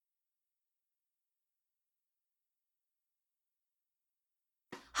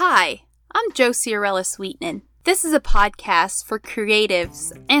Hi, I'm Josie Arella Sweetman. This is a podcast for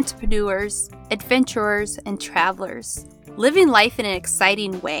creatives, entrepreneurs, adventurers, and travelers, living life in an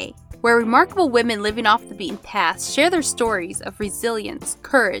exciting way, where remarkable women living off the beaten path share their stories of resilience,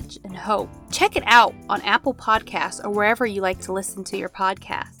 courage, and hope. Check it out on Apple Podcasts or wherever you like to listen to your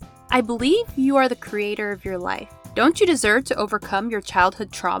podcast. I believe you are the creator of your life. Don't you deserve to overcome your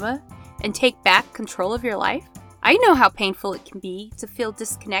childhood trauma and take back control of your life? I know how painful it can be to feel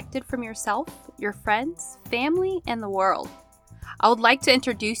disconnected from yourself, your friends, family, and the world. I would like to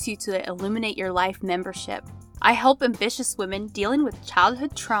introduce you to the Illuminate Your Life membership. I help ambitious women dealing with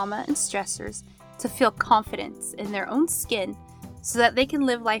childhood trauma and stressors to feel confidence in their own skin so that they can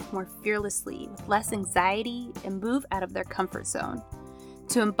live life more fearlessly with less anxiety and move out of their comfort zone,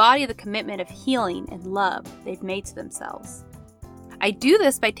 to embody the commitment of healing and love they've made to themselves. I do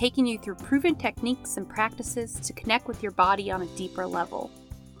this by taking you through proven techniques and practices to connect with your body on a deeper level.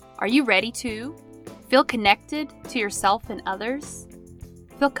 Are you ready to feel connected to yourself and others?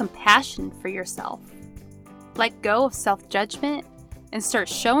 Feel compassion for yourself. Let go of self-judgment and start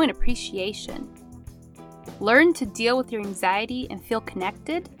showing appreciation. Learn to deal with your anxiety and feel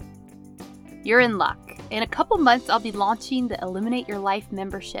connected? You're in luck. In a couple months, I'll be launching the Illuminate Your Life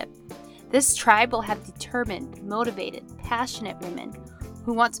membership. This tribe will have determined, motivated, passionate women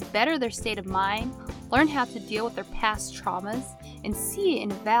who want to better their state of mind, learn how to deal with their past traumas, and see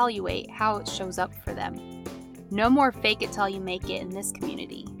and evaluate how it shows up for them. No more fake it till you make it in this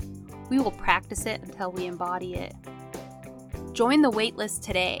community. We will practice it until we embody it. Join the waitlist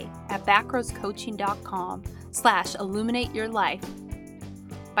today at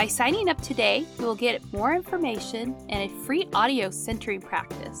backroadscoaching.com/illuminateyourlife. By signing up today, you will get more information and a free audio centering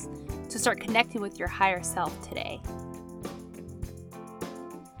practice to start connecting with your higher self today.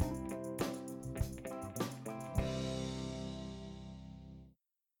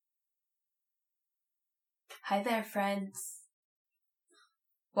 Hi there, friends.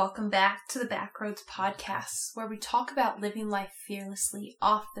 Welcome back to the Backroads Podcast, where we talk about living life fearlessly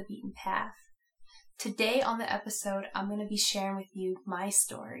off the beaten path. Today on the episode, I'm going to be sharing with you my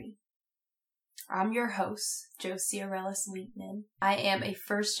story. I'm your host, Josie Arella Sweetman. I am a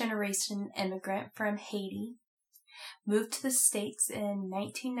first-generation immigrant from Haiti. Moved to the States in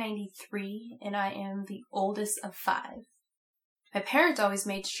 1993, and I am the oldest of 5. My parents always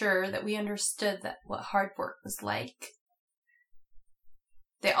made sure that we understood what hard work was like.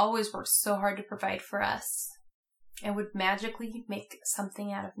 They always worked so hard to provide for us and would magically make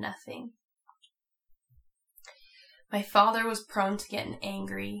something out of nothing. My father was prone to getting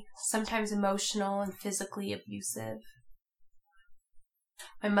angry, sometimes emotional and physically abusive.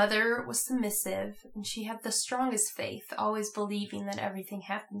 My mother was submissive, and she had the strongest faith, always believing that everything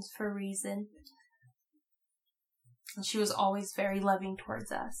happens for a reason. And she was always very loving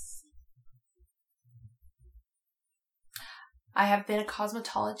towards us. I have been a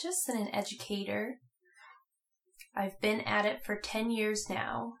cosmetologist and an educator. I've been at it for 10 years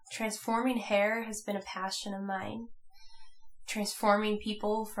now. Transforming hair has been a passion of mine. Transforming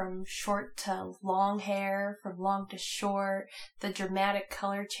people from short to long hair, from long to short, the dramatic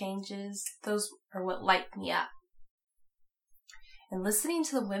color changes, those are what light me up. And listening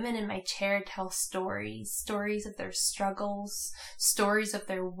to the women in my chair tell stories of their struggles, stories of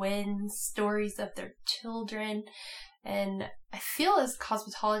their wins, stories of their children. And I feel as a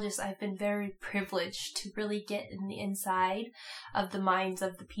cosmetologist, I've been very privileged to really get in the inside of the minds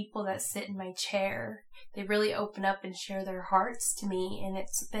of the people that sit in my chair. They really open up and share their hearts to me, and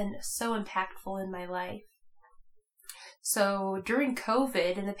it's been so impactful in my life. So during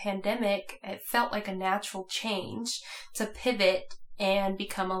COVID and the pandemic, it felt like a natural change to pivot and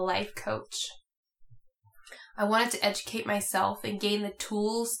become a life coach. I wanted to educate myself and gain the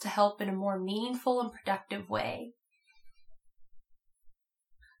tools to help in a more meaningful and productive way.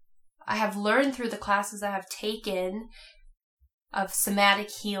 I have learned through the classes I have taken of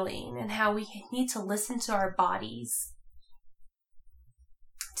somatic healing and how we need to listen to our bodies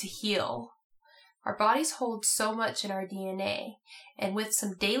to heal. Our bodies hold so much in our DNA, and with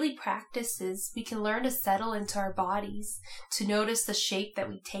some daily practices, we can learn to settle into our bodies, to notice the shape that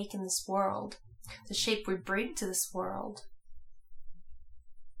we take in this world, the shape we bring to this world.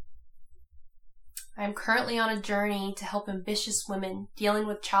 I am currently on a journey to help ambitious women dealing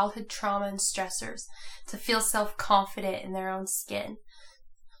with childhood trauma and stressors to feel self-confident in their own skin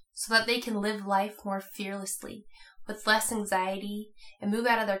so that they can live life more fearlessly with less anxiety and move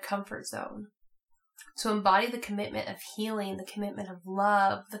out of their comfort zone, to embody the commitment of healing, the commitment of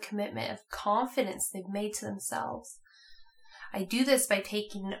love, the commitment of confidence they've made to themselves. I do this by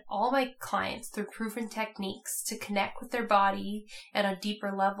taking all my clients through proven techniques to connect with their body at a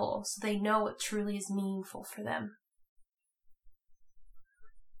deeper level so they know what truly is meaningful for them.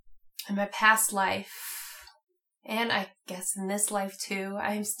 In my past life, and I guess in this life too,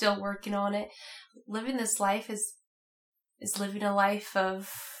 I am still working on it. Living this life is living a life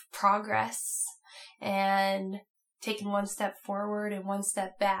of progress and taking one step forward and one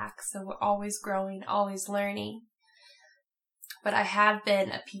step back. So we're always growing, always learning. But I have been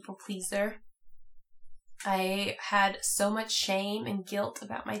a people pleaser. I had so much shame and guilt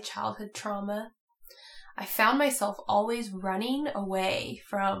about my childhood trauma. I found myself always running away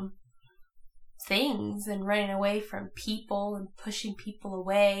from things and running away from people and pushing people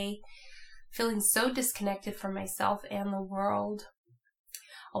away, feeling so disconnected from myself and the world.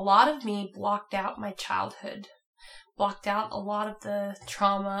 A lot of me blocked out my childhood, blocked out a lot of the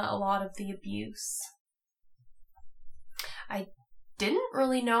trauma, a lot of the abuse. I didn't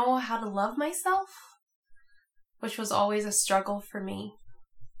really know how to love myself, which was always a struggle for me.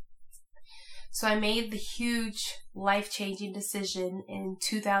 So I made the huge life-changing decision in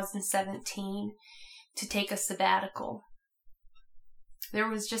 2017 to take a sabbatical. There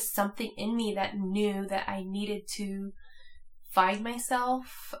was just something in me that knew that I needed to find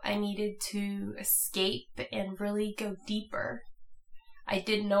myself. I needed to escape and really go deeper. I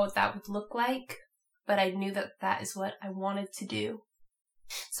didn't know what that would look like, but I knew that that is what I wanted to do.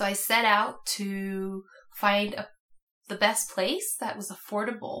 So I set out to find the best place that was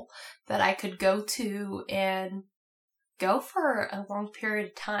affordable that I could go to and go for a long period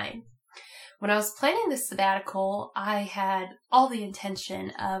of time. When I was planning this sabbatical, I had all the intention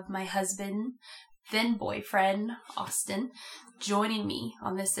of my husband, then boyfriend, Austin, joining me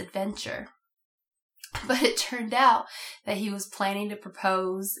on this adventure. But it turned out that he was planning to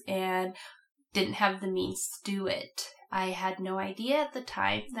propose and didn't have the means to do it. I had no idea at the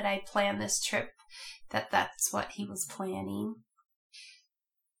time that I planned this trip that that's what he was planning.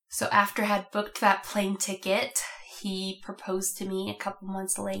 So after I had booked that plane ticket, he proposed to me a couple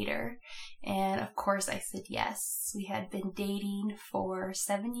months later. And of course I said yes. We had been dating for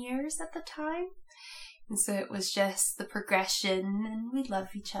 7 years at the time. And so it was just the progression, and we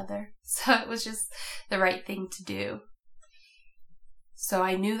loved each other. So it was just the right thing to do. So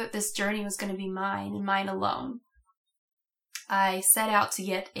I knew that this journey was going to be mine and mine alone. I set out to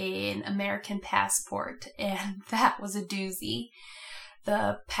get an American passport, and that was a doozy.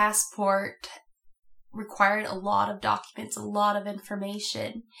 The passport required a lot of documents, a lot of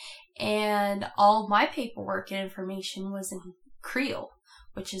information, and all my paperwork and information was in Creole,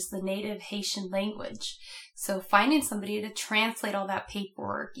 which is the native Haitian language. So finding somebody to translate all that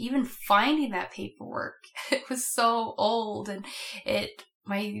paperwork, even finding that paperwork, it was so old, and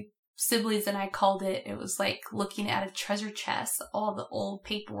my siblings and I called it was like looking at a treasure chest, all the old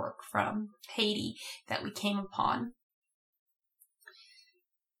paperwork from Haiti that we came upon.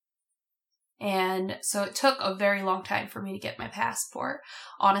 And so it took a very long time for me to get my passport.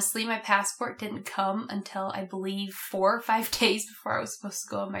 Honestly, my passport didn't come until I believe 4 or 5 days before I was supposed to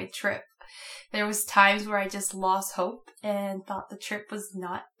go on my trip. There was times where I just lost hope and thought the trip was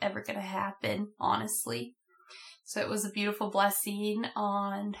not ever going to happen, honestly. So it was a beautiful blessing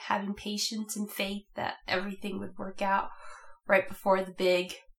on having patience and faith that everything would work out right before the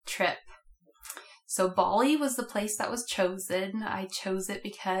big trip. So Bali was the place that was chosen. I chose it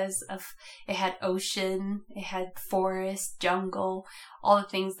because it had ocean, it had forest, jungle, all the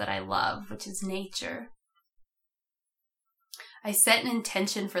things that I love, which is nature. I set an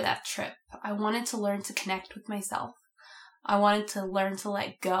intention for that trip. I wanted to learn to connect with myself. I wanted to learn to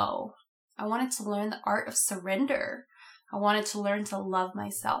let go. I wanted to learn the art of surrender. I wanted to learn to love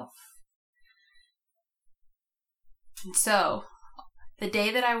myself. And so, the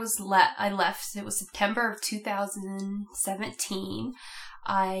day that I left, it was September of 2017.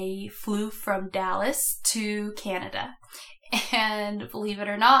 I flew from Dallas to Canada. And believe it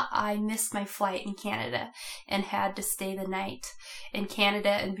or not, I missed my flight in Canada and had to stay the night in Canada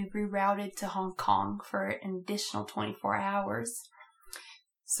and be rerouted to Hong Kong for an additional 24 hours.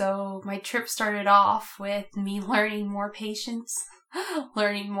 So my trip started off with me learning more patience,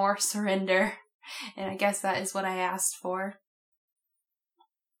 learning more surrender, and I guess that is what I asked for.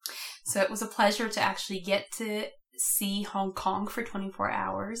 So it was a pleasure to actually get to see Hong Kong for 24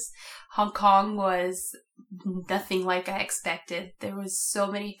 hours. Hong Kong was nothing like I expected. There was so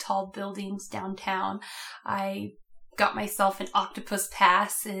many tall buildings downtown. I got myself an octopus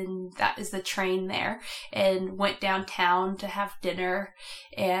pass, and that is the train there, and went downtown to have dinner,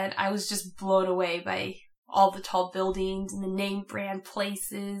 and I was just blown away by all the tall buildings and the name brand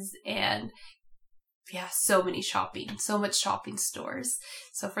places, and so much shopping stores.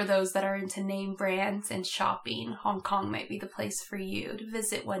 So for those that are into name brands and shopping, Hong Kong might be the place for you to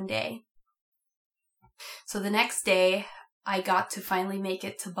visit one day. So the next day, I got to finally make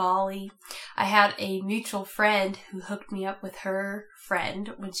it to Bali. I had a mutual friend who hooked me up with her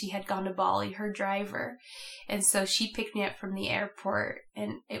friend when she had gone to Bali, her driver. And so she picked me up from the airport,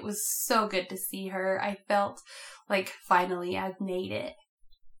 and it was so good to see her. I felt like finally I'd made it.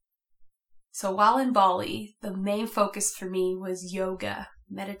 So while in Bali, the main focus for me was yoga,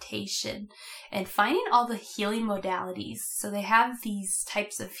 meditation, and finding all the healing modalities. So they have these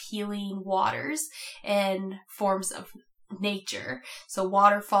types of healing waters and forms of nature. So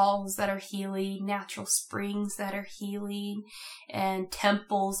waterfalls that are healing, natural springs that are healing, and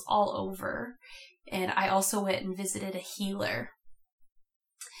temples all over. And I also went and visited a healer.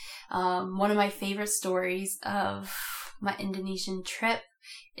 One of my favorite stories of my Indonesian trip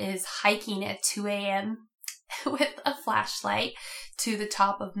is hiking at 2 a.m. with a flashlight to the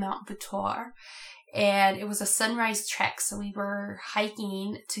top of Mount Butor. And it was a sunrise trek, so we were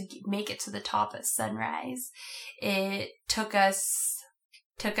hiking to make it to the top at sunrise. It took us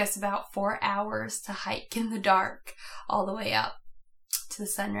about 4 hours to hike in the dark all the way up to the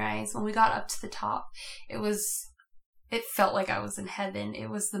sunrise. When we got up to the top, it felt like I was in heaven. It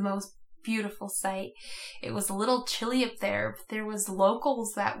was the most beautiful sight. It was a little chilly up there, but there was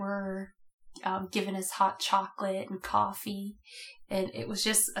locals that were giving us hot chocolate and coffee, and it was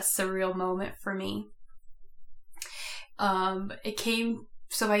just a surreal moment for me.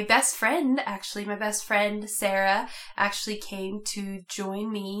 So my best friend Sarah actually came to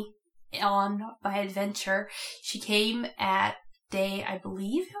join me on my adventure. She came at I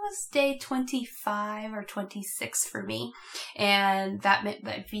believe it was day 25 or 26 for me. And that meant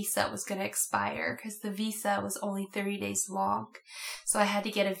that visa was going to expire because the visa was only 30 days long. So I had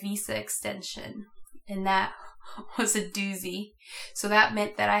to get a visa extension, and that was a doozy. So that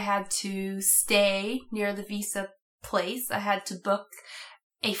meant that I had to stay near the visa place. I had to book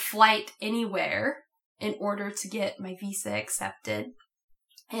a flight anywhere in order to get my visa accepted.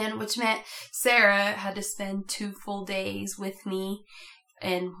 And which meant Sarah had to spend 2 full days with me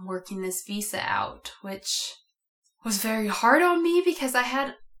and working this visa out, which was very hard on me because I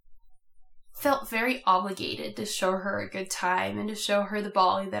had felt very obligated to show her a good time and to show her the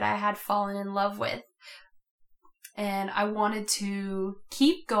Bali that I had fallen in love with. And I wanted to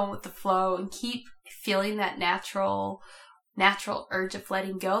keep going with the flow and keep feeling that natural urge of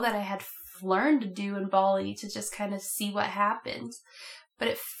letting go that I had learned to do in Bali, to just kind of see what happens.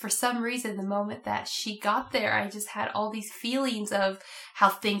 But for some reason, the moment that she got there, I just had all these feelings of how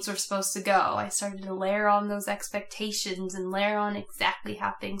things were supposed to go. I started to layer on those expectations and layer on exactly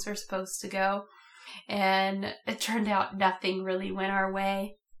how things were supposed to go. And it turned out nothing really went our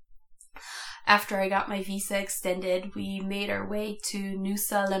way. After I got my visa extended, we made our way to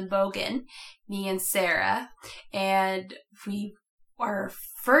Nusa Lembongan, me and Sarah. And our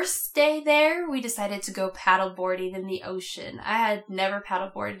first day there, we decided to go paddleboarding in the ocean. I had never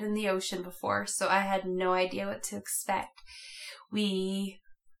paddleboarded in the ocean before, so I had no idea what to expect. We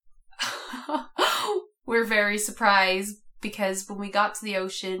were very surprised because when we got to the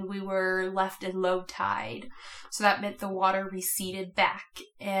ocean, we were left in low tide. So that meant the water receded back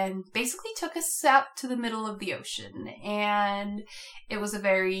and basically took us out to the middle of the ocean. And it was a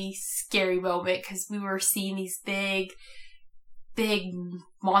very scary moment because we were seeing these big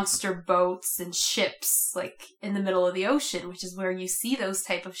monster boats and ships like in the middle of the ocean, which is where you see those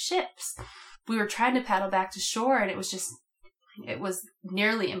type of ships. We were trying to paddle back to shore, and it was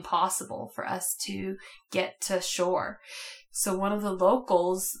nearly impossible for us to get to shore. So one of the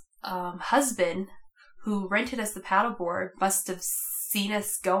locals' husband, who rented us the paddleboard, must have seen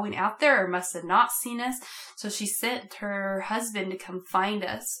us going out there or must have not seen us. So she sent her husband to come find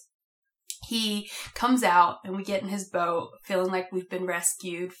us. He comes out and we get in his boat feeling like we've been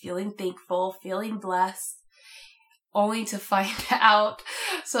rescued, feeling thankful, feeling blessed, only to find out.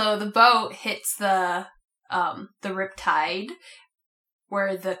 So the boat hits the riptide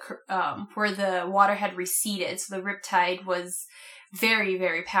where the water had receded. So the riptide was very,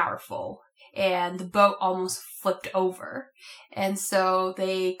 very powerful, and the boat almost flipped over. And so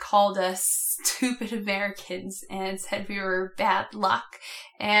they called us stupid Americans and said we were bad luck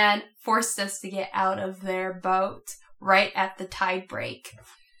and forced us to get out of their boat right at the tide break.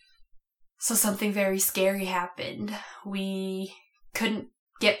 So something very scary happened. We couldn't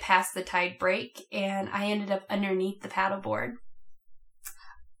get past the tide break, and I ended up underneath the paddleboard.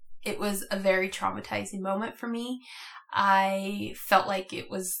 it was a very traumatizing moment for me. I felt like it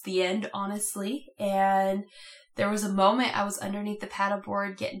was the end, honestly. And there was a moment I was underneath the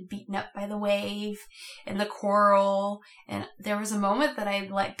paddleboard getting beaten up by the wave and the coral. And there was a moment that I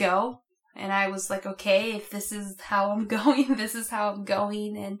let go. And I was like, okay, if this is how I'm going, this is how I'm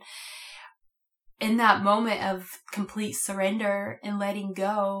going. And in that moment of complete surrender and letting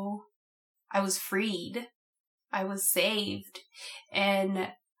go, I was freed. I was saved. And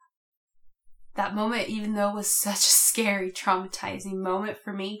that moment, even though it was such a scary, traumatizing moment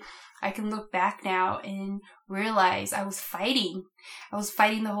for me, I can look back now and realize I was fighting. I was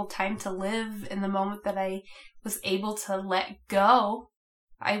fighting the whole time to live. In the moment that I was able to let go,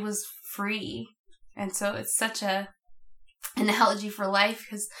 I was free. And so it's such a analogy for life,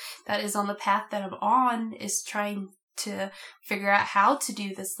 because that is on the path that I'm on, is trying to figure out how to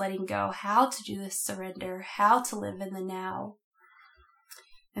do this letting go, how to do this surrender, how to live in the now.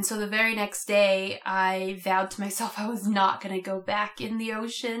 And so the very next day, I vowed to myself I was not going to go back in the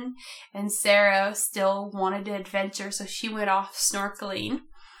ocean. And Sarah still wanted to adventure, so she went off snorkeling.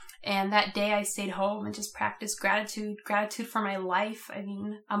 And that day I stayed home and just practiced gratitude for my life. I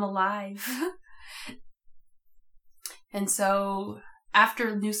mean, I'm alive. And so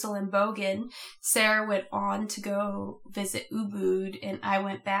after Nusa-Lembongan, Sarah went on to go visit Ubud, and I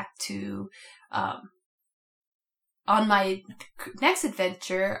went back to, on my next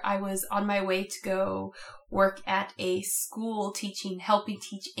adventure, I was on my way to go work at a school helping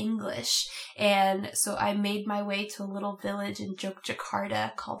teach English. And so I made my way to a little village in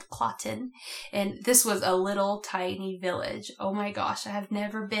Yogyakarta called Klaten. And this was a little tiny village. Oh my gosh, I have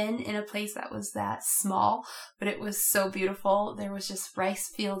never been in a place that was that small, but it was so beautiful. There was just rice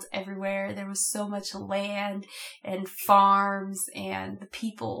fields everywhere. There was so much land and farms, and the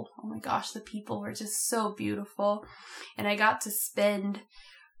people, oh my gosh, the people were just so beautiful. And I got to spend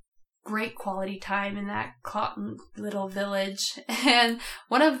great quality time in that Klaten little village. And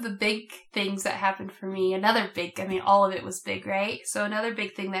one of the big things that happened for me, all of it was big, right? So another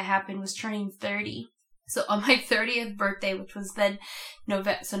big thing that happened was turning 30. So on my 30th birthday, which was then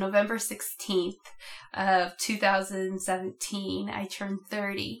November 16th of 2017, I turned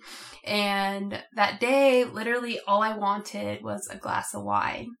 30. And that day, literally all I wanted was a glass of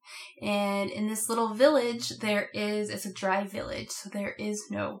wine. And in this little village, it's a dry village, so there is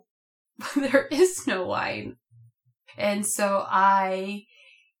no wine. And so I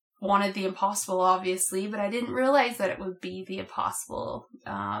wanted the impossible, obviously, but I didn't realize that it would be the impossible.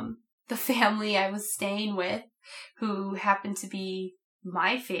 The family I was staying with, who happened to be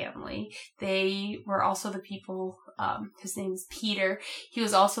my family, they were also the people, his name's Peter. He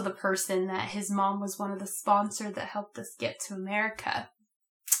was also the person that his mom was one of the sponsors that helped us get to America.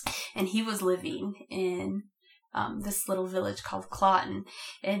 And he was living in this little village called Klaten.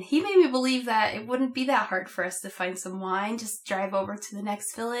 And he made me believe that it wouldn't be that hard for us to find some wine. Just drive over to the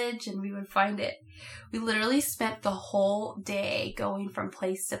next village and we would find it. We literally spent the whole day going from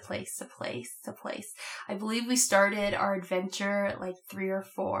place to place to place to place. I believe we started our adventure at like 3 or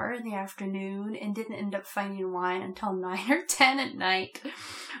 4 in the afternoon and didn't end up finding wine until 9 or 10 at night.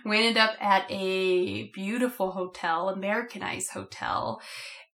 We ended up at a beautiful hotel, Americanized hotel,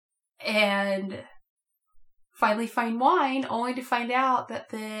 and finally find wine, only to find out that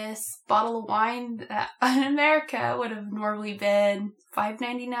this bottle of wine that in America would have normally been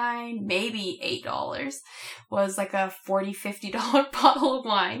 $5.99, maybe $8, was like a $40, $50 bottle of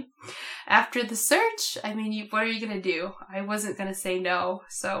wine. After the search, what are you going to do? I wasn't going to say no.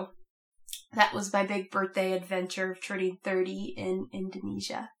 So that was my big birthday adventure of turning 30 in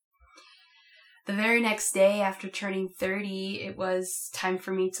Indonesia. The very next day after turning 30, it was time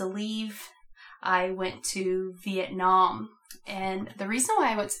for me to leave. I went to Vietnam. And the reason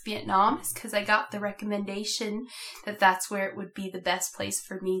why I went to Vietnam is because I got the recommendation that that's where it would be the best place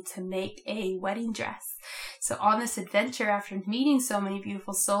for me to make a wedding dress. So on this adventure, after meeting so many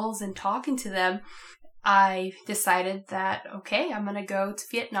beautiful souls and talking to them, I decided that, okay, I'm going to go to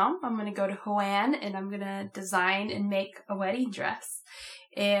Vietnam. I'm going to go to Hoa An, and I'm going to design and make a wedding dress.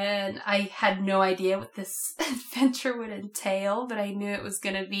 And I had no idea what this adventure would entail, but I knew it was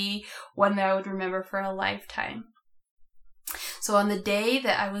going to be one that I would remember for a lifetime. So on the day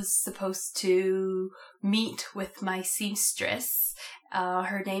that I was supposed to meet with my seamstress,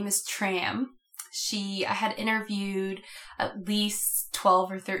 her name is Tram. I had interviewed at least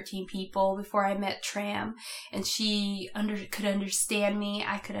 12 or 13 people before I met Tram, and she could understand me.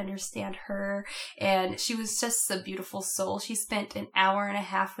 I could understand her, and she was just a beautiful soul. She spent an hour and a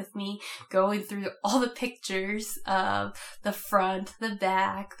half with me going through all the pictures of the front, the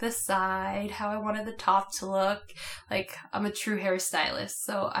back, the side, how I wanted the top to look. Like, I'm a true hairstylist,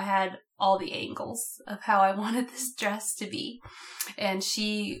 so I had all the angles of how I wanted this dress to be. And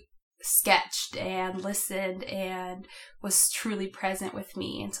she sketched and listened and was truly present with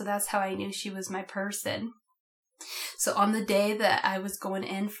me. And so that's how I knew she was my person. So on the day that I was going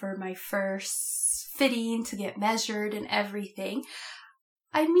in for my first fitting to get measured and everything,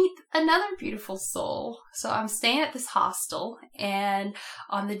 I meet another beautiful soul. So I'm staying at this hostel, and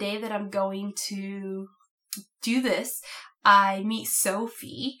on the day that I'm going to do this, I meet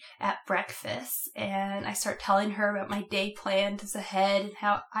Sophie at breakfast, and I start telling her about my day planned ahead and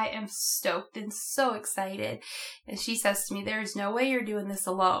how I am stoked and so excited. And she says to me, "There's no way you're doing this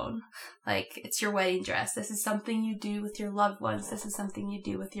alone. Like, it's your wedding dress. This is something you do with your loved ones. This is something you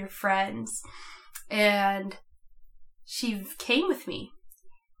do with your friends." And she came with me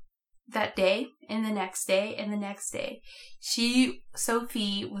that day, and the next day, and the next day.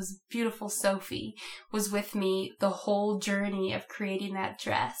 Beautiful Sophie was with me the whole journey of creating that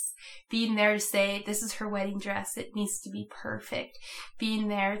dress. Being there to say, this is her wedding dress, it needs to be perfect. Being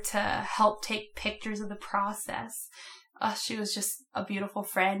there to help take pictures of the process. She was just a beautiful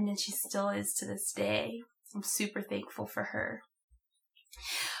friend, and she still is to this day. I'm super thankful for her.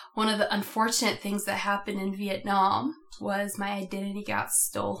 One of the unfortunate things that happened in Vietnam was my identity got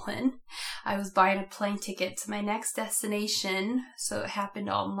stolen. I was buying a plane ticket to my next destination, so it happened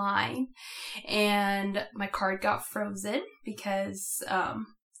online, and my card got frozen because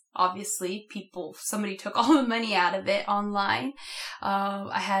obviously somebody took all the money out of it online.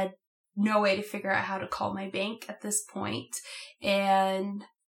 I had no way to figure out how to call my bank at this point, and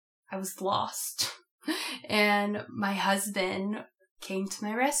I was lost. And my husband came to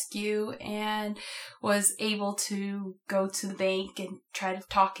my rescue and was able to go to the bank and try to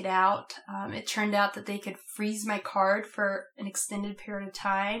talk it out. It turned out that they could freeze my card for an extended period of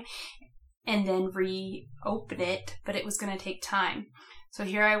time and then reopen it, but it was going to take time. So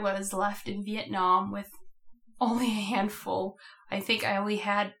here I was left in Vietnam with only a handful. I think I only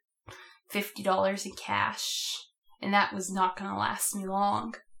had $50 in cash, and that was not going to last me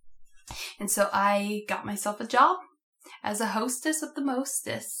long. And so I got myself a job as a hostess with the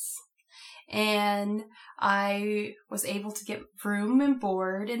mostess, and I was able to get room and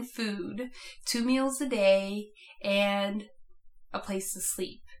board and food, 2 meals a day, and a place to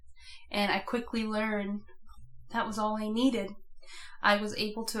sleep. And I quickly learned that was all I needed. I was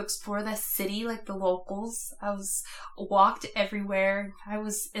able to explore the city like the locals. I walked everywhere. I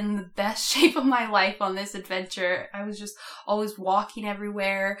was in the best shape of my life on this adventure. I was just always walking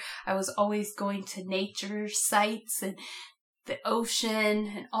everywhere. I was always going to nature sites and the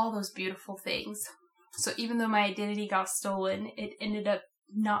ocean and all those beautiful things. So even though my identity got stolen, it ended up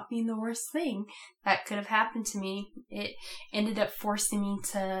not being the worst thing that could have happened to me. It ended up forcing me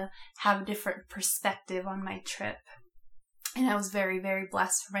to have a different perspective on my trip. And I was very, very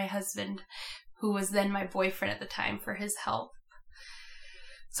blessed for my husband, who was then my boyfriend at the time, for his help.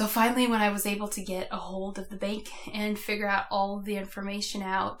 So finally, when I was able to get a hold of the bank and figure out all of the information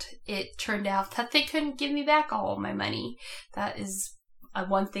out, it turned out that they couldn't give me back all of my money. That is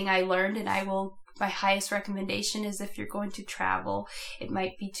one thing I learned, and my highest recommendation is if you're going to travel, it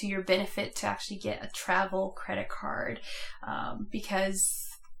might be to your benefit to actually get a travel credit card, because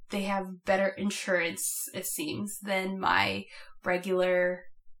they have better insurance, it seems, than my regular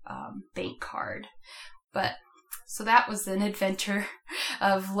bank card. So that was an adventure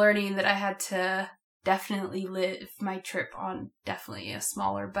of learning that I had to definitely live my trip on definitely a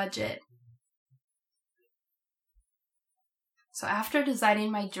smaller budget. So after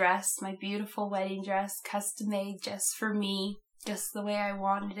designing my dress, my beautiful wedding dress, custom made just for me, just the way I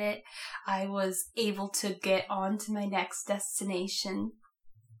wanted it, I was able to get on to my next destination.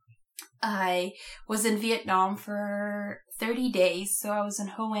 I was in Vietnam for 30 days, so I was in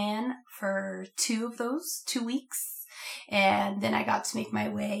Ho An for 2 of those 2 weeks, and then I got to make my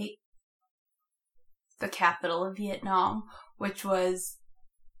way to the capital of Vietnam, which was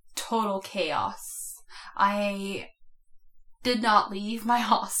total chaos. I did not leave my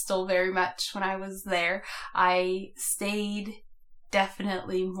hostel very much when I was there. I stayed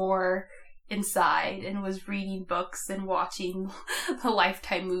definitely more inside and was reading books and watching the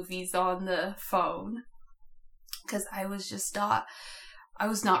Lifetime movies on the phone, because I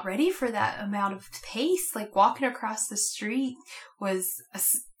was not ready for that amount of pace. Like, walking across the street was a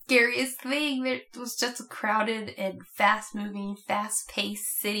scariest thing. It was just a crowded and fast-moving,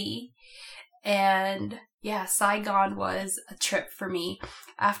 fast-paced city. And yeah, Saigon was a trip for me.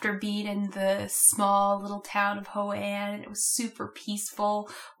 After being in the small little town of Hoi An, it was super peaceful,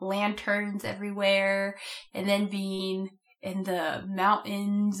 lanterns everywhere, and then being in the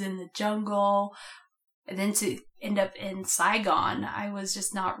mountains and the jungle, and then to end up in Saigon, I was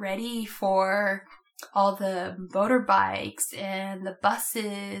just not ready for all the motorbikes and the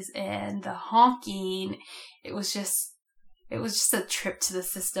buses and the honking. It was just a trip to the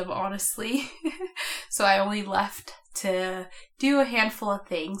system, honestly. So I only left to do a handful of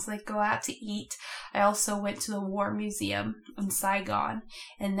things, like go out to eat. I also went to the War Museum in Saigon,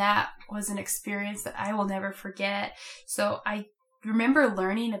 and that was an experience that I will never forget. So I remember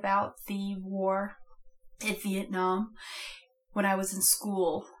learning about the war in Vietnam when I was in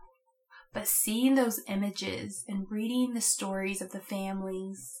school. But seeing those images and reading the stories of the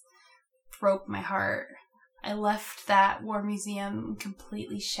families broke my heart. I left that war museum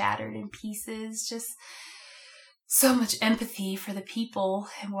completely shattered in pieces. Just so much empathy for the people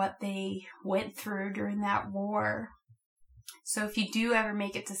and what they went through during that war. So if you do ever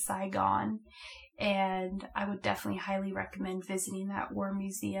make it to Saigon, and I would definitely highly recommend visiting that war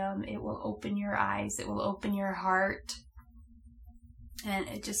museum. It will open your eyes. It will open your heart. And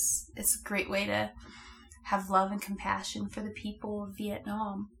it's a great way to have love and compassion for the people of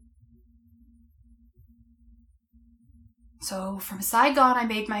Vietnam. So from Saigon, I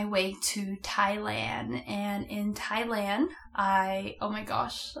made my way to Thailand. And in Thailand, oh my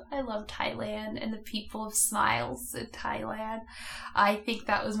gosh, I love Thailand and the people of smiles in Thailand. I think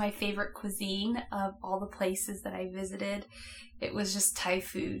that was my favorite cuisine of all the places that I visited. It was just Thai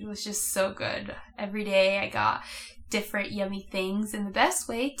food. It was just so good. Every day I got different yummy things, and the best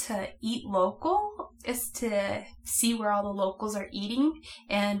way to eat local is to see where all the locals are eating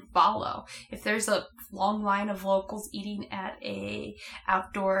and follow. If there's a long line of locals eating at a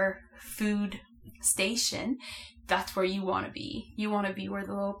outdoor food station, that's where you want to be. You want to be where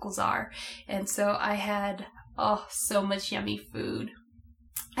the locals are. And so I had so much yummy food.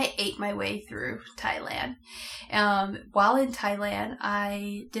 I ate my way through Thailand. While in Thailand,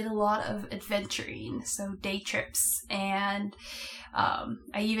 I did a lot of adventuring, so day trips, and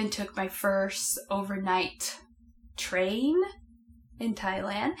I even took my first overnight train in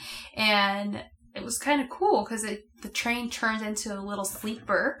Thailand, and it was kind of cool because the train turns into a little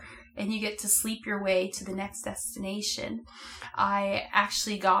sleeper, and you get to sleep your way to the next destination. I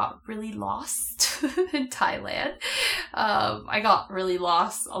actually got really lost in Thailand. I got really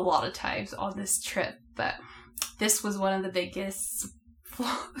lost a lot of times on this trip, but this was one of the biggest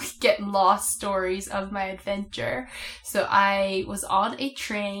getting lost stories of my adventure. So I was on a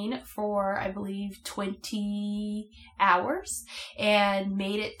train for, I believe, 20 hours and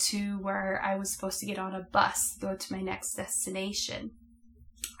made it to where I was supposed to get on a bus to go to my next destination.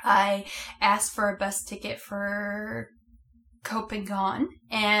 I asked for a bus ticket for Koh Phangan,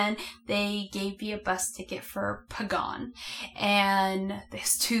 and they gave me a bus ticket for Pagan. And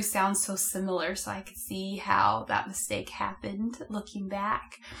these two sound so similar, so I could see how that mistake happened looking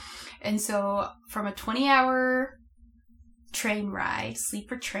back. And so from a 20-hour train ride,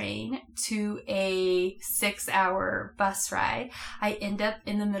 sleeper train, to a 6-hour bus ride, I end up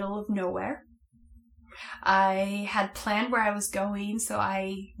in the middle of nowhere. I had planned where I was going, so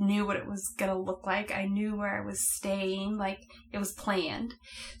I knew what it was going to look like. I knew where I was staying, like it was planned.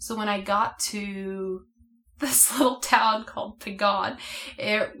 So when I got to this little town called Pagan,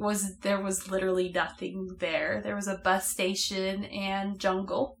 there was literally nothing there. There was a bus station and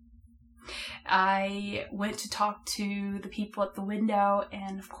jungle. I went to talk to the people at the window,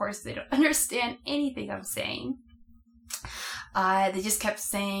 and of course they don't understand anything I'm saying. They just kept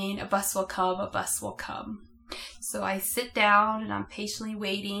saying, a bus will come, a bus will come. So I sit down and I'm patiently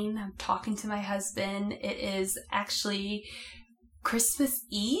waiting. I'm talking to my husband. It is actually Christmas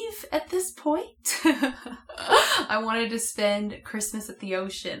Eve at this point. I wanted to spend Christmas at the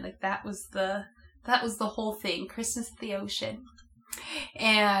ocean. Like that was the whole thing, Christmas at the ocean.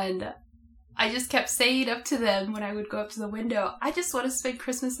 And I just kept saying up to them when I would go up to the window, I just want to spend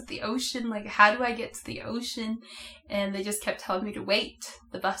Christmas at the ocean. Like, how do I get to the ocean? And they just kept telling me to wait.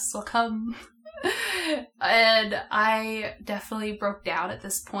 The bus will come. And I definitely broke down at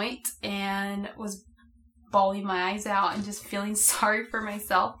this point and was bawling my eyes out and just feeling sorry for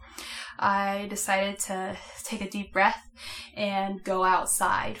myself. I decided to take a deep breath and go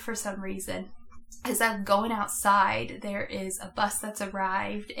outside for some reason. As I'm going outside, there is a bus that's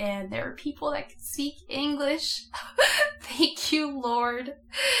arrived, and there are people that can speak English. Thank you, Lord.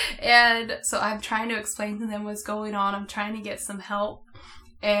 And so I'm trying to explain to them what's going on. I'm trying to get some help.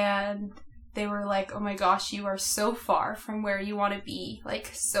 and they were like, oh my gosh, you are so far from where you want to be, like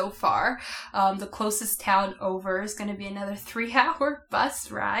so far. The closest town over is going to be another 3-hour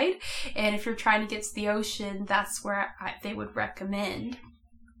bus ride. And if you're trying to get to the ocean, that's where they would recommend.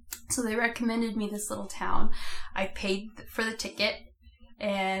 So they recommended me this little town. I paid for the ticket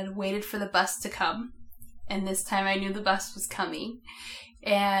and waited for the bus to come. And this time I knew the bus was coming.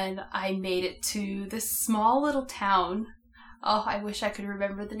 And I made it to this small little town. Oh, I wish I could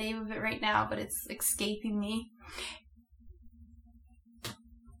remember the name of it right now, but it's escaping me.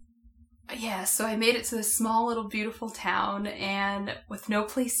 Yeah, so I made it to this small little beautiful town, and with no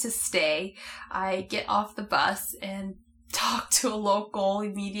place to stay, I get off the bus and talked to a local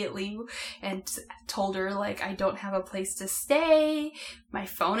immediately and told her, like, I don't have a place to stay. My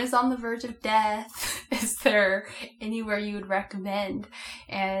phone is on the verge of death. Is there anywhere you would recommend?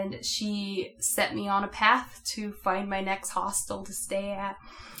 And she set me on a path to find my next hostel to stay at.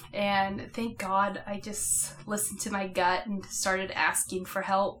 And thank God I just listened to my gut and started asking for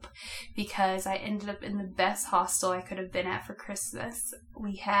help, because I ended up in the best hostel I could have been at for Christmas.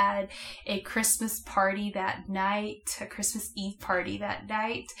 We had a Christmas party that night, a Christmas Eve party that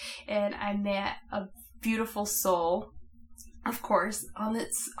night, and I met a beautiful soul. Of course,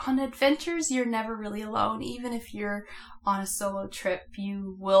 on adventures, you're never really alone. Even if you're on a solo trip,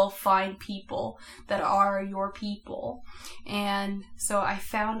 you will find people that are your people. And so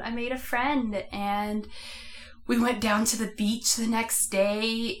I made a friend, and we went down to the beach the next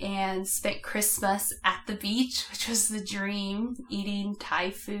day and spent Christmas at the beach, which was the dream, eating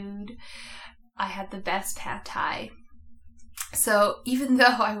Thai food. I had the best pad Thai. So even though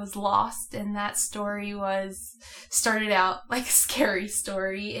I was lost and that story started out like a scary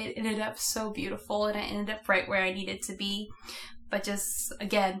story, it ended up so beautiful, and I ended up right where I needed to be. But just,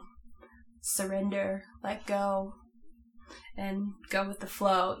 again, surrender, let go, and go with the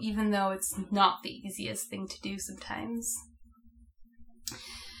flow, even though it's not the easiest thing to do sometimes.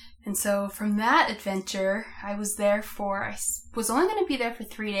 And so from that adventure, I was only going to be there for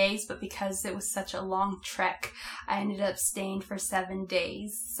 3 days, but because it was such a long trek, I ended up staying for 7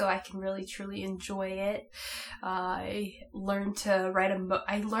 days, so I can really truly enjoy it. I learned to ride a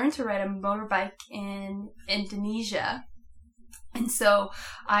motorbike in Indonesia. And so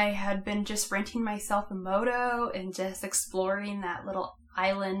I had been just renting myself a moto and just exploring that little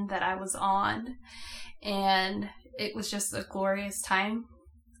island that I was on. And it was just a glorious time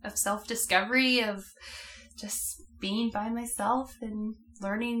of self-discovery, of just being by myself and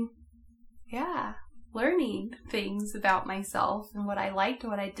learning things about myself and what I liked and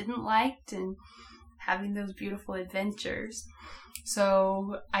what I didn't like, and having those beautiful adventures.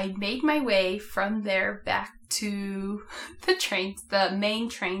 So I made my way from there back to the main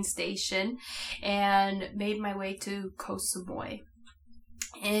train station, and made my way to Koh Samui.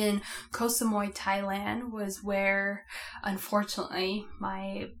 In Koh Samui, Thailand, was where, unfortunately,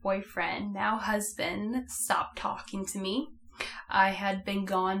 my boyfriend, now husband, stopped talking to me. I had been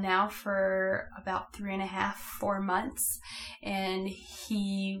gone now for about 3.5-4 months, and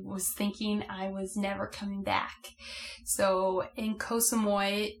he was thinking I was never coming back. So in Koh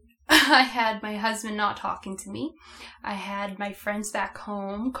Samui, I had my husband not talking to me. I had my friends back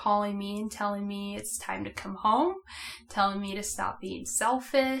home calling me and telling me it's time to come home, telling me to stop being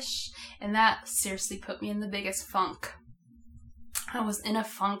selfish, and that seriously put me in the biggest funk. I was in a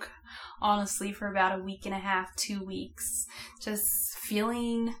funk, honestly, for about 1.5 weeks, 2 weeks, just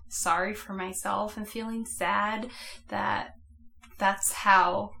feeling sorry for myself and feeling sad that that's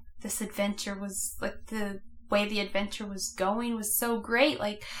how this adventure was, like, the way the adventure was going was so great.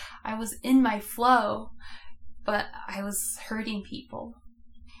 Like, I was in my flow, but I was hurting people.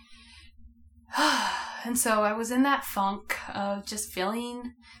 And so I was in that funk of just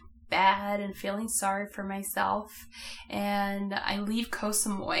feeling bad and feeling sorry for myself, and I leave Koh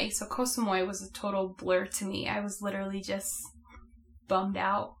Samui. So Koh Samui was a total blur to me. I was literally just bummed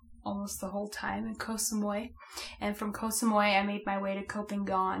out almost the whole time in Koh Samui. And from Koh Samui, I made my way to Koh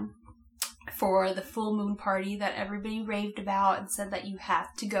Phangan for the full moon party that everybody raved about and said that you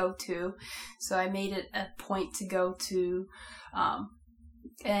have to go to. So I made it a point to go to,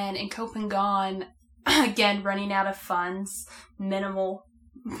 and in Koh Phangan, again, running out of funds, minimal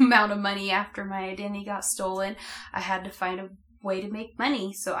amount of money after my identity got stolen, I had to find a way to make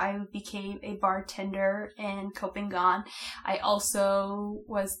money. So I became a bartender in Koh Phangan. I also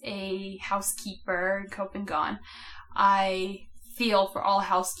was a housekeeper in Koh Phangan. I feel for all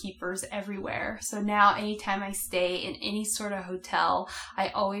housekeepers everywhere. So now anytime I stay in any sort of hotel, I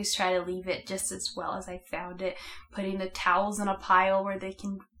always try to leave it just as well as I found it, putting the towels in a pile where they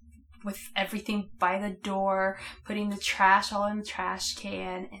can with everything by the door, putting the trash all in the trash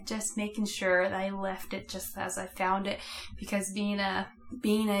can, and just making sure that I left it just as I found it, because being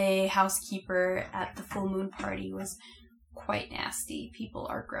a housekeeper at the full moon party was quite nasty. People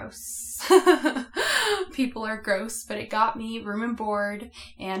are gross. People are gross, but it got me room and board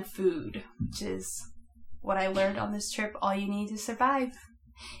and food, which is what I learned on this trip. All you need to survive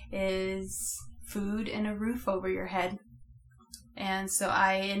is food and a roof over your head. And so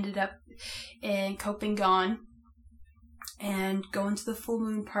I ended up in Koh Phangan and going to the full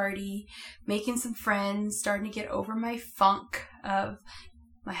moon party, making some friends, starting to get over my funk of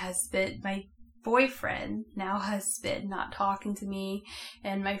my boyfriend, now husband, not talking to me,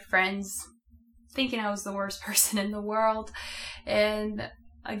 and my friends thinking I was the worst person in the world. And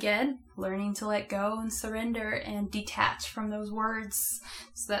again, learning to let go and surrender and detach from those words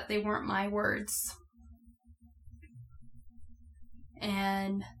so that they weren't my words.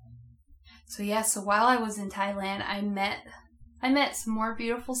 And so while I was in Thailand, I met some more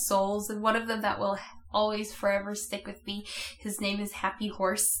beautiful souls, and one of them that will always forever stick with me, his name is Happy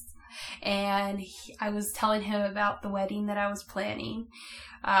Horse. And I was telling him about the wedding that I was planning,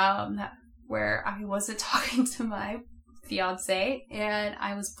 where I wasn't talking to my fiance, and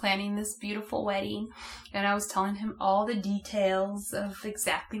I was planning this beautiful wedding, and I was telling him all the details of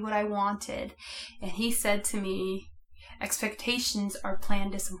exactly what I wanted. And he said to me, expectations are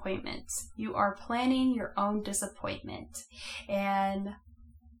planned disappointments. You are planning your own disappointment. And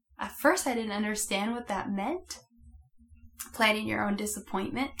at first I didn't understand what that meant, planning your own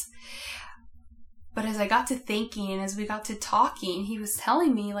disappointment. But as I got to thinking and as we got to talking, he was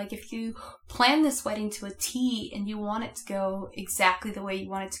telling me, like, if you plan this wedding to a T and you want it to go exactly the way you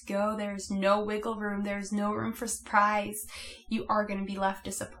want it to go, there's no wiggle room, there's no room for surprise, you are going to be left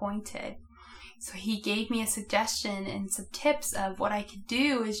disappointed. So he gave me a suggestion and some tips of what I could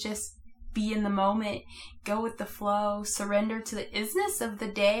do is just be in the moment, go with the flow, surrender to the isness of the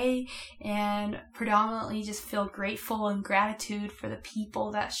day, and predominantly just feel grateful and gratitude for the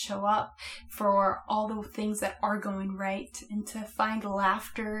people that show up, for all the things that are going right, and to find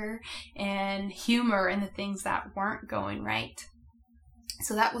laughter and humor in the things that weren't going right.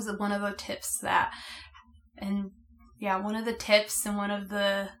 So that was one of the tips and one of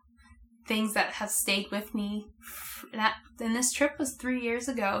the things that has stayed with me. And this trip was 3 years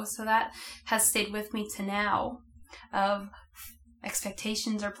ago, so that has stayed with me to now, of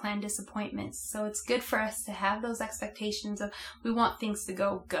expectations are planned disappointments. So it's good for us to have those expectations of, we want things to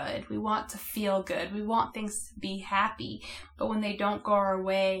go good, we want to feel good, we want things to be happy, but when they don't go our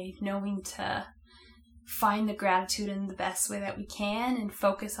way, knowing to find the gratitude in the best way that we can and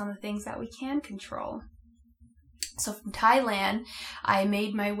focus on the things that we can control. So from Thailand, I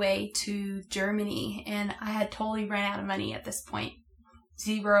made my way to Germany, and I had totally ran out of money at this point.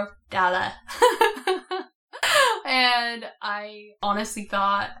 $0. And I honestly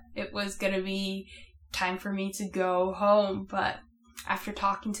thought it was going to be time for me to go home. But after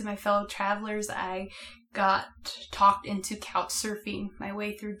talking to my fellow travelers, I got talked into couch surfing my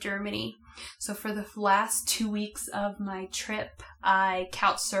way through Germany. So for the last 2 weeks of my trip, I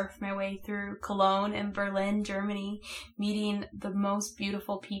couch surfed my way through Cologne and Berlin, Germany, meeting the most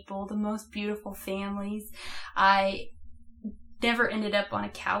beautiful people, the most beautiful families. I never ended up on a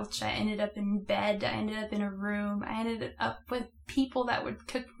couch. I ended up in bed. I ended up in a room. I ended up with people that would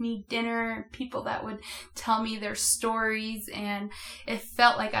cook me dinner, people that would tell me their stories, and it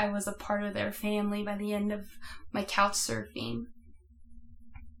felt like I was a part of their family by the end of my couch surfing.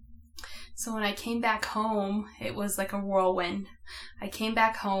 So when I came back home, it was like a whirlwind. I came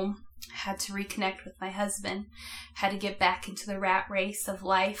back home, had to reconnect with my husband, had to get back into the rat race of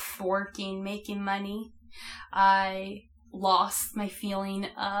life, working, making money. I lost my feeling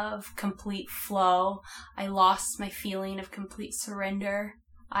of complete flow. I lost my feeling of complete surrender.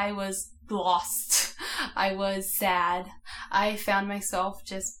 I was lost. I was sad. I found myself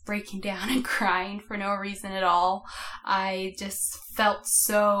just breaking down and crying for no reason at all. I just felt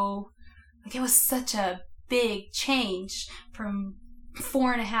so like it was such a big change from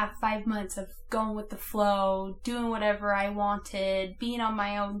 4.5, 5 months of going with the flow, doing whatever I wanted, being on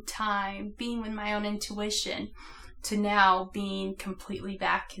my own time, being with my own intuition, to now being completely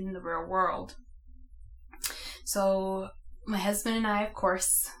back in the real world. So my husband and I, of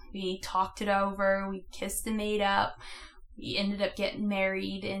course, we talked it over, we kissed and made up. We ended up getting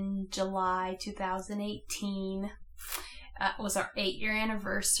married in July 2018. It was our 8-year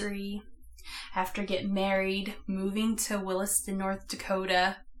anniversary. After getting married, moving to Williston, North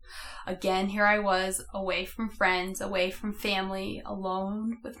Dakota, again, here I was, away from friends, away from family,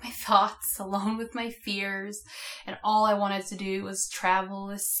 alone with my thoughts, alone with my fears, and all I wanted to do was travel,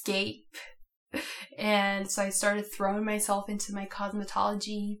 escape. And so I started throwing myself into my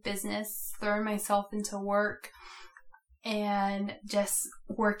cosmetology business, throwing myself into work, and just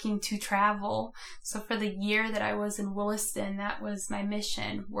working to travel. So for the year that I was in Williston, that was my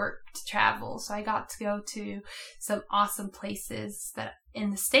mission, work to travel. So I got to go to some awesome places that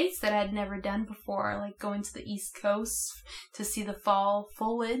in the States that I'd never done before, like going to the East Coast to see the fall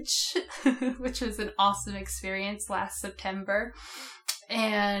foliage, which was an awesome experience last September.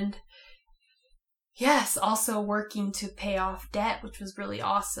 And yes, also working to pay off debt, which was really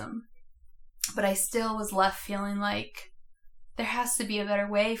awesome. But I still was left feeling like there has to be a better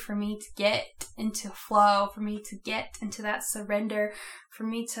way for me to get into flow, for me to get into that surrender, for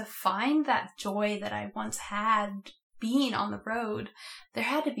me to find that joy that I once had being on the road. There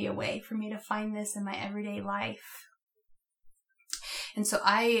had to be a way for me to find this in my everyday life. And so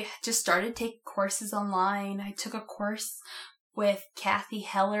I just started taking courses online. I took a course with Kathy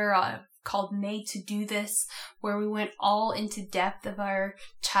Heller called Made to Do This, where we went all into depth of our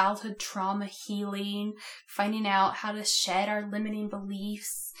childhood trauma healing, finding out how to shed our limiting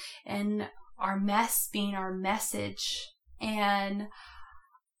beliefs and our mess being our message. And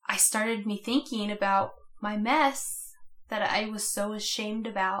I started me thinking about my mess that I was so ashamed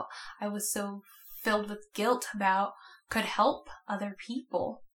about, I was so filled with guilt about, could help other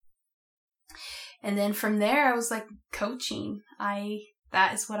people. And then from there, I was like, coaching.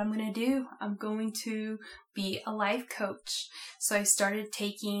 That is what I'm going to do. I'm going to be a life coach. So I started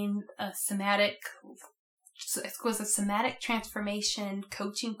taking it was a somatic transformation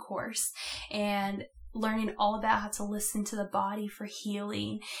coaching course, and learning all about how to listen to the body for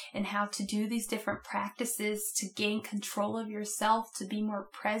healing and how to do these different practices to gain control of yourself, to be more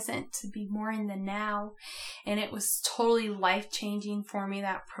present, to be more in the now. And it was totally life-changing for me,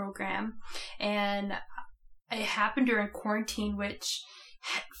 that program. And it happened during quarantine, which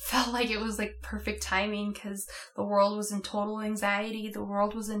felt like it was like perfect timing because the world was in total anxiety, the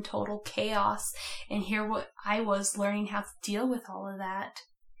world was in total chaos, and here what I was learning how to deal with all of that.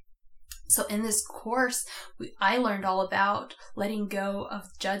 So in this course, I learned all about letting go of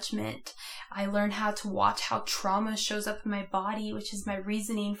judgment. I learned how to watch how trauma shows up in my body, which is my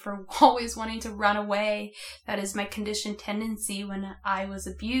reasoning for always wanting to run away. That is my conditioned tendency. When I was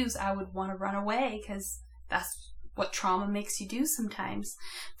abused, I would want to run away because that's what trauma makes you do sometimes.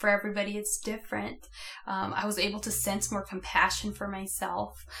 For everybody, it's different. I was able to sense more compassion for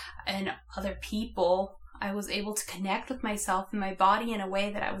myself and other people. I was able to connect with myself and my body in a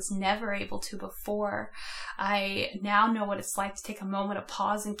way that I was never able to before. I now know what it's like to take a moment of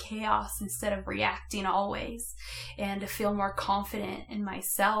pause in chaos instead of reacting always, and to feel more confident in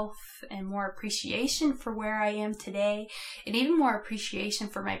myself and more appreciation for where I am today, and even more appreciation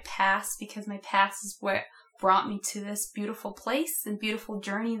for my past, because my past is what brought me to this beautiful place and beautiful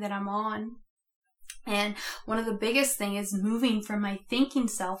journey that I'm on. And one of the biggest thing is moving from my thinking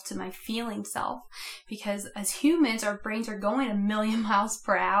self to my feeling self, because as humans, our brains are going 1,000,000 miles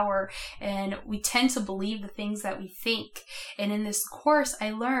per hour, and we tend to believe the things that we think. And in this course,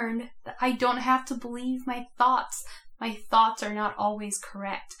 I learned that I don't have to believe my thoughts. My thoughts are not always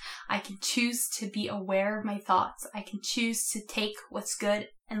correct. I can choose to be aware of my thoughts. I can choose to take what's good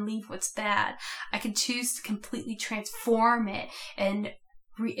and leave what's bad. I can choose to completely transform it and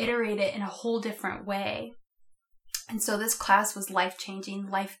reiterate it in a whole different way. And so this class was life-changing,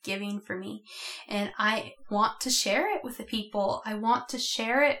 life-giving for me. And I want to share it with the people. I want to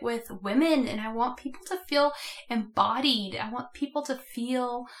share it with women, and I want people to feel embodied. I want people to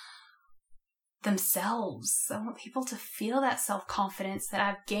feel themselves. I want people to feel that self-confidence that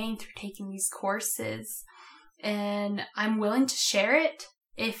I've gained through taking these courses. And I'm willing to share it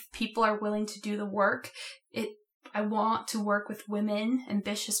if people are willing to do the work. I want to work with women,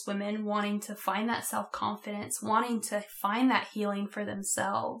 ambitious women, wanting to find that self-confidence, wanting to find that healing for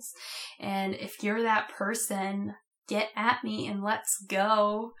themselves. And if you're that person, get at me and let's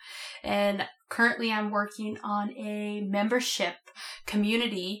go. And currently I'm working on a membership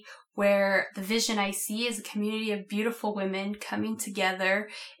community where the vision I see is a community of beautiful women coming together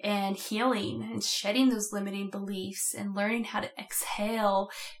and healing and shedding those limiting beliefs and learning how to exhale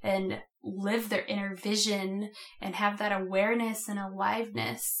and live their inner vision and have that awareness and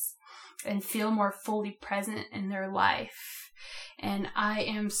aliveness and feel more fully present in their life. And I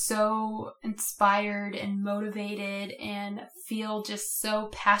am so inspired and motivated and feel just so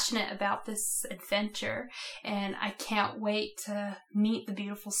passionate about this adventure. And I can't wait to meet the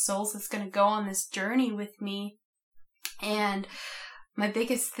beautiful souls that's going to go on this journey with me. And My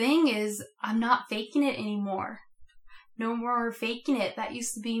biggest thing is I'm not faking it anymore. No more faking it. That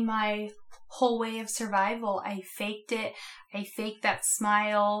used to be my whole way of survival. I faked it. I faked that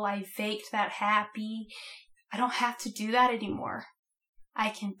smile. I faked that happy. I don't have to do that anymore. I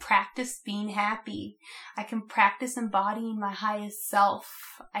can practice being happy. I can practice embodying my highest self.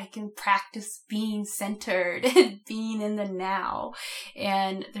 I can practice being centered and being in the now.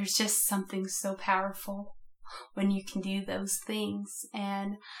 And there's just something so powerful when you can do those things.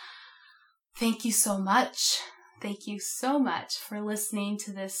 And thank you so much. Thank you so much for listening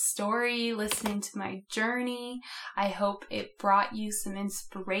to this story, listening to my journey. I hope it brought you some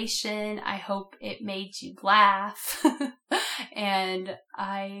inspiration. I hope it made you laugh. And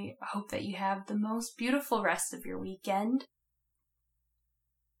I hope that you have the most beautiful rest of your weekend.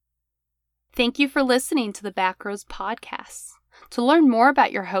 Thank you for listening to the Backroads Podcast. To learn more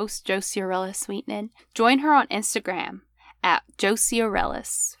about your host, Josie Aurelis Sweetnin, join her on Instagram at Josie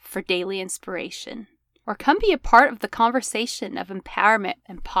Aurelis for daily inspiration. Or come be a part of the conversation of empowerment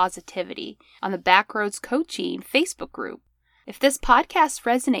and positivity on the Backroads Coaching Facebook group. If this podcast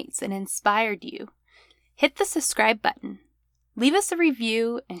resonates and inspired you, hit the subscribe button, leave us a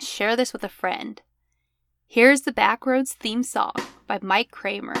review, and share this with a friend. Here's the Backroads theme song by Mike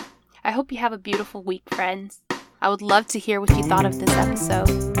Kramer. I hope you have a beautiful week, friends. I would love to hear what you thought of this episode.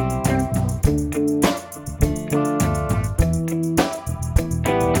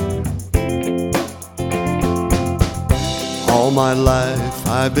 All my life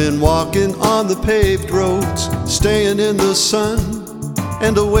I've been walking on the paved roads, staying in the sun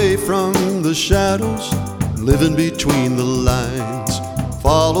and away from the shadows, living between the lines,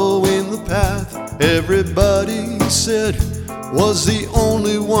 following the path everybody said was the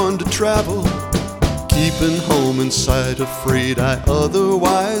only one to travel, keeping home in sight, afraid I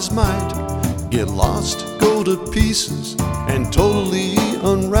otherwise might get lost, go to pieces and totally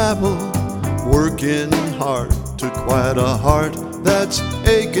unravel, working hard to quiet a heart that's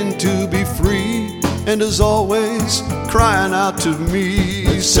aching to be free, and is always crying out to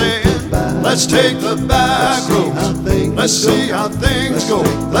me, saying, let's take the back roads, let's see how things go,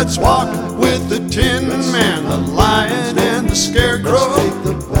 let's walk with the Tin Man, the Lion and the Scarecrow,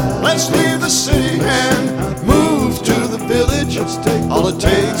 let's leave the city and move to the village, all it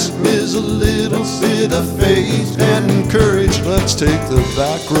takes is a little bit of faith and courage, let's take the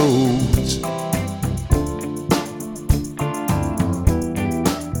back roads.